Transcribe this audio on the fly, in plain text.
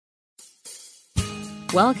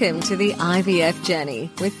Welcome to the IVF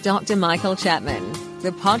Journey with Dr. Michael Chapman,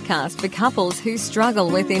 the podcast for couples who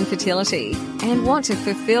struggle with infertility and want to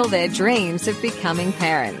fulfill their dreams of becoming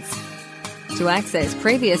parents. To access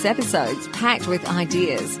previous episodes packed with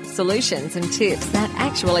ideas, solutions and tips that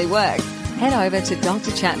actually work, head over to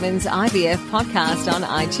Dr. Chapman's IVF podcast on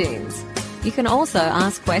iTunes. You can also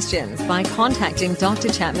ask questions by contacting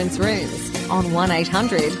Dr. Chapman's rooms on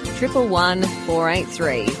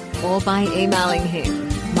 1-800-111-483 or by emailing him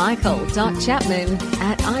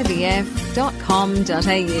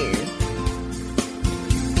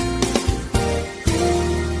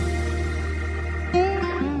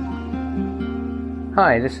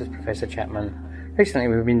Hi, this is Professor Chapman. Recently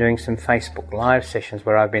we've been doing some Facebook Live sessions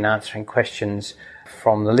where I've been answering questions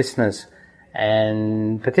from the listeners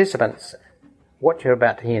and participants. What you're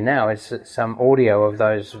about to hear now is some audio of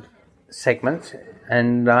those segments,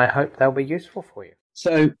 and I hope they'll be useful for you.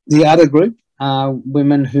 So the other group are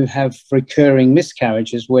women who have recurring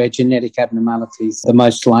miscarriages where genetic abnormalities are the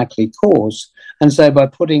most likely cause. And so by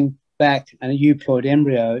putting back an euploid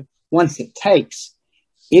embryo, once it takes,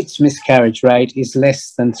 its miscarriage rate is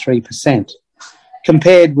less than 3%,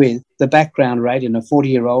 compared with the background rate in a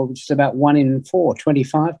 40-year-old, which is about 1 in 4,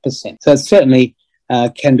 25%. So it certainly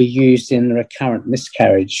can be used in the recurrent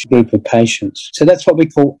miscarriage group of patients. So that's what we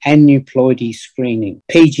call aneuploidy screening.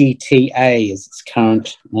 PGTA is its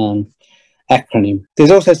current acronym.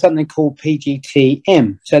 There's also something called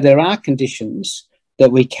PGTM. So there are conditions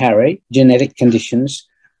that we carry, genetic conditions,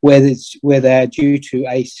 where they are due to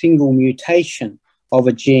a single mutation of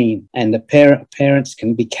a gene, and the parents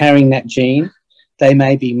can be carrying that gene. They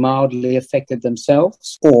may be mildly affected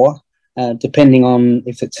themselves, or depending on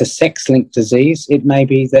if it's a sex-linked disease, it may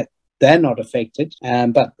be that they're not affected,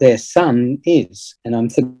 but their son is.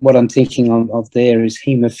 And what I'm thinking of there is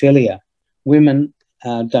haemophilia. Women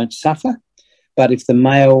don't suffer, but if the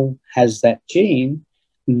male has that gene,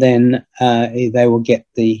 then they will get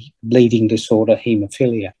the bleeding disorder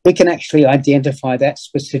haemophilia. We can actually identify that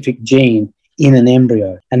specific gene in an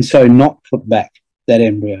embryo, and so not put back that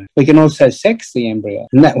embryo. We can also sex the embryo,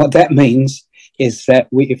 and what that means is that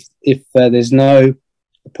if there's no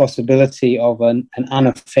possibility of an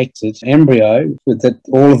unaffected embryo, that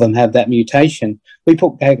all of them have that mutation, we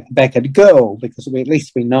put back a girl, because at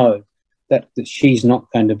least we know that she's not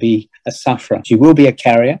going to be a sufferer. She will be a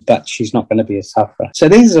carrier, but she's not going to be a sufferer. So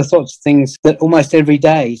these are the sorts of things that almost every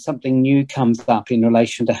day something new comes up in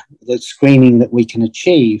relation to the screening that we can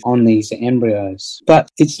achieve on these embryos. But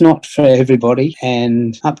it's not for everybody,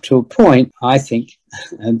 and up to a point, I think,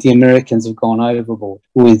 the Americans have gone overboard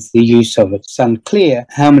with the use of it. It's unclear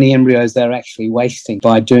how many embryos they're actually wasting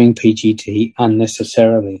by doing PGT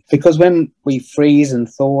unnecessarily. Because when we freeze and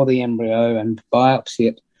thaw the embryo and biopsy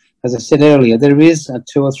it, as I said earlier, there is a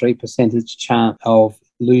 2 or 3% chance of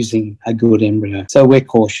losing a good embryo. So we're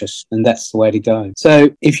cautious, and that's the way to go.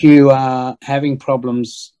 So if you are having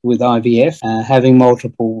problems with IVF, having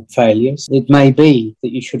multiple failures, it may be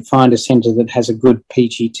that you should find a centre that has a good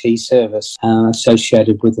PGT service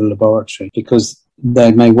associated with the laboratory, because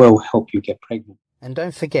they may well help you get pregnant. And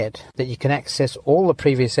don't forget that you can access all the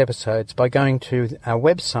previous episodes by going to our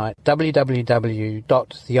website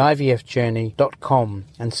www.theivfjourney.com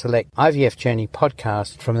and select IVF Journey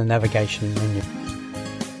Podcast from the navigation menu.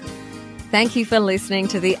 Thank you for listening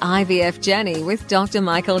to the IVF Journey with Dr.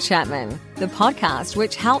 Michael Chapman, the podcast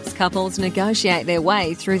which helps couples negotiate their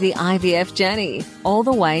way through the IVF journey, all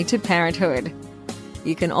the way to parenthood.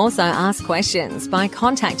 You can also ask questions by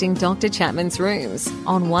contacting Dr. Chapman's rooms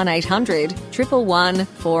on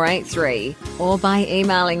 1-800-111-483 or by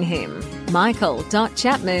emailing him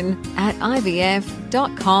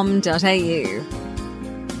michael.chapman@ivf.com.au.